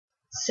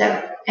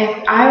So,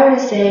 if I were to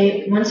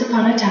say Once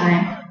Upon a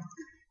Time,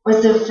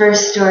 what's the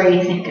first story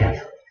you think of?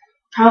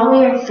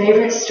 Probably your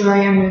favorite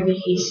story or movie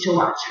you used to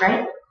watch,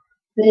 right?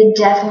 But it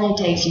definitely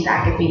takes you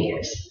back a few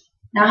years.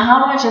 Now,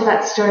 how much of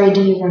that story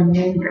do you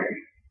remember?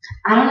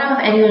 I don't know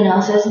if anyone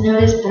else has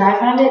noticed, but I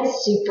find it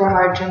super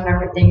hard to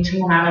remember things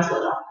from when I was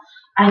little.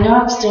 I know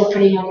I'm still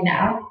pretty young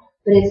now,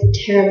 but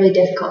it's terribly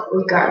difficult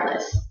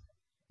regardless.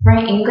 For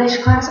my English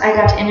class, I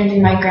got to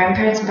interview my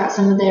grandparents about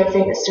some of their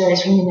favorite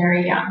stories from when they were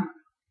young.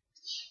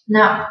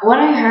 Now, what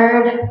I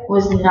heard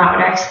was not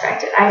what I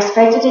expected. I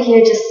expected to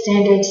hear just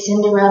standard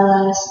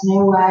Cinderella,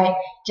 Snow White,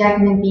 Jack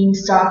and the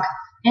Beanstalk,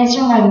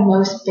 answering my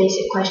most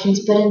basic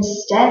questions, but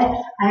instead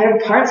I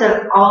heard parts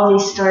of all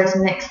these stories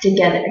mixed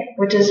together,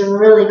 which was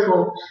really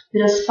cool.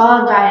 It was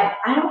followed by,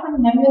 I don't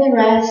remember the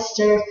rest,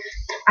 or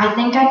I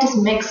think I just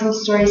mixed some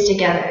stories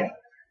together.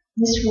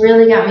 This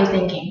really got me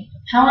thinking,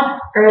 how on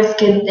earth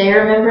could they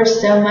remember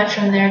so much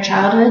from their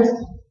childhoods,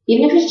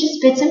 even if it's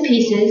just bits and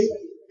pieces,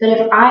 but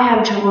if I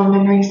have trouble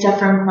remembering stuff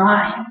from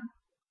mine?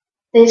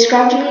 They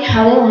described to me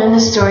how they learned the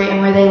story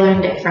and where they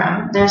learned it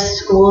from. Their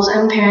schools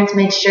and parents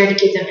made sure to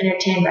keep them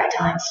entertained by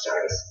telling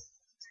stories.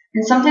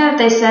 And something that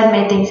they said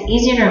made things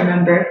easier to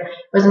remember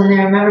was when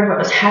they remembered what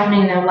was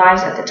happening in their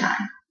lives at the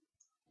time.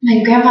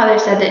 My grandfather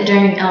said that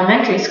during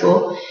elementary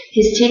school,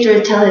 his teacher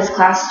would tell his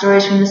class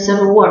stories from the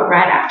Civil War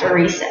right after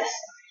recess.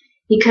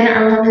 He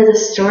couldn't remember the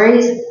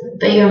stories,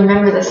 but he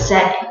remembered the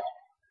setting.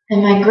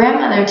 And my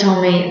grandmother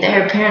told me that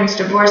her parents'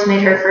 divorce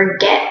made her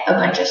forget a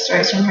bunch of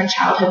stories from her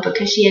childhood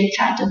because she had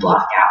tried to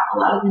block out a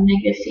lot of the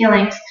negative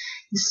feelings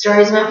the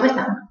stories went with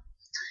them.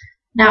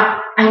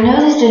 Now, I know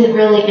this didn't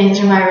really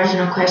answer my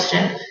original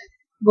question,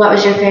 what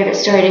was your favorite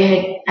story to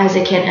hear as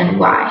a kid and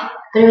why?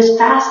 But it was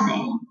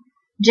fascinating.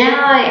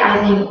 Generally,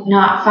 I think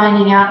not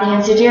finding out the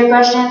answer to your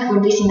question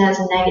would be seen as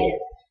a negative.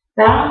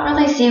 But I don't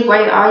really see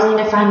why you always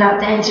need to find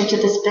out the answer to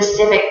the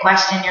specific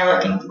question you're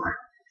looking for.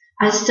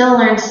 I still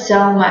learned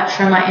so much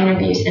from my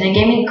interviews, and it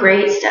gave me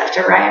great stuff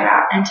to write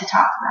about and to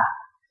talk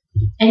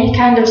about. Any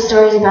kind of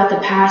stories about the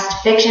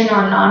past, fiction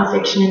or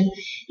nonfiction,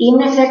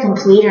 even if they're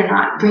complete or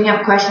not, bring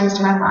up questions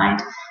to my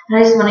mind, and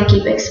I just want to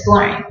keep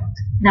exploring.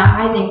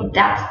 Now, I think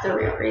that's the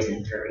real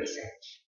reason for research.